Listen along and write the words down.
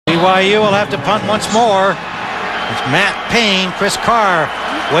BYU will have to punt once more. It's Matt Payne. Chris Carr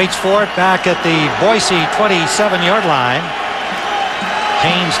waits for it back at the Boise 27-yard line.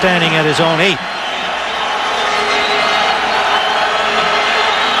 Payne standing at his own 8.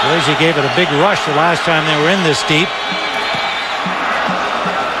 Boise gave it a big rush the last time they were in this deep.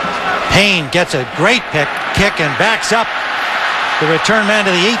 Payne gets a great kick and backs up the return man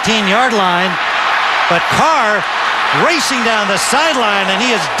to the 18-yard line. But Carr racing down the sideline, and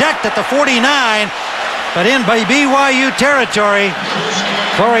he is decked at the 49. But in by BYU territory,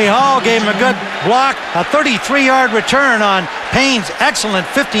 Corey Hall gave him a good block. A 33-yard return on Payne's excellent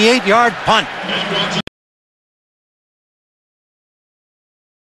 58-yard punt.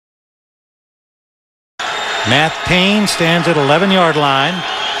 Matt Payne stands at 11-yard line,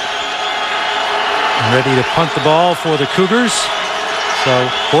 ready to punt the ball for the Cougars. So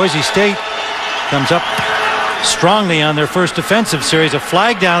Boise State comes up strongly on their first defensive series. A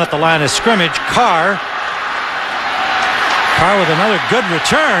flag down at the line of scrimmage. Carr with another good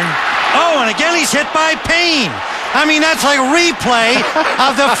return. Oh, and again he's hit by Payne. I mean, that's like a replay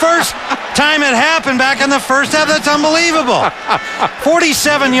of the first time it happened back in the first half. That's unbelievable.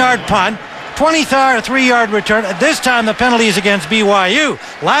 47-yard punt, 23-yard return. This time the penalty is against BYU.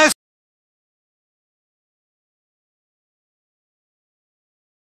 Last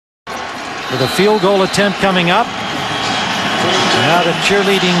with a field goal attempt coming up. Now the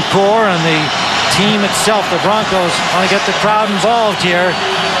cheerleading corps and the team itself, the Broncos, want to get the crowd involved here.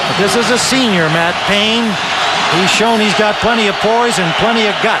 But this is a senior, Matt Payne. He's shown he's got plenty of poise and plenty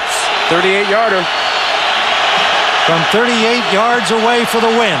of guts. 38-yarder. From 38 yards away for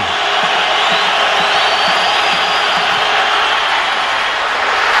the win.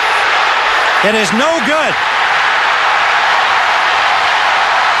 It is no good.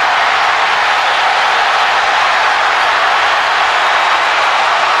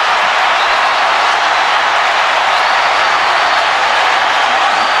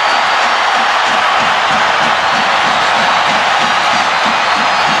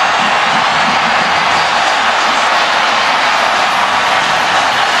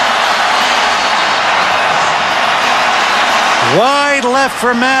 Wide left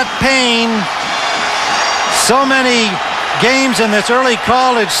for Matt Payne. So many games in this early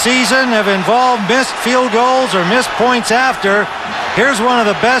college season have involved missed field goals or missed points after. Here's one of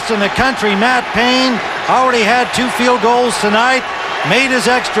the best in the country, Matt Payne. Already had 2 field goals tonight. Made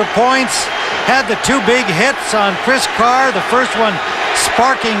his extra points. Had the 2 big hits on Chris Carr. The first one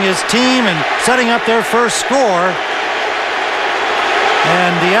sparking his team and setting up their first score.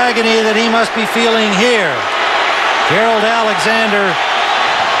 And the agony that he must be feeling here. Gerald Alexander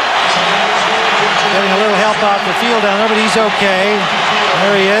getting a little help off the field down there, but he's okay.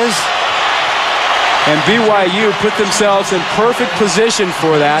 There he is. And BYU put themselves in perfect position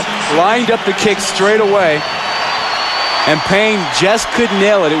for that. Lined up the kick straight away. And Payne just couldn't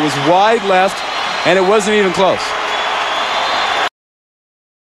nail it. It was wide left, and it wasn't even close.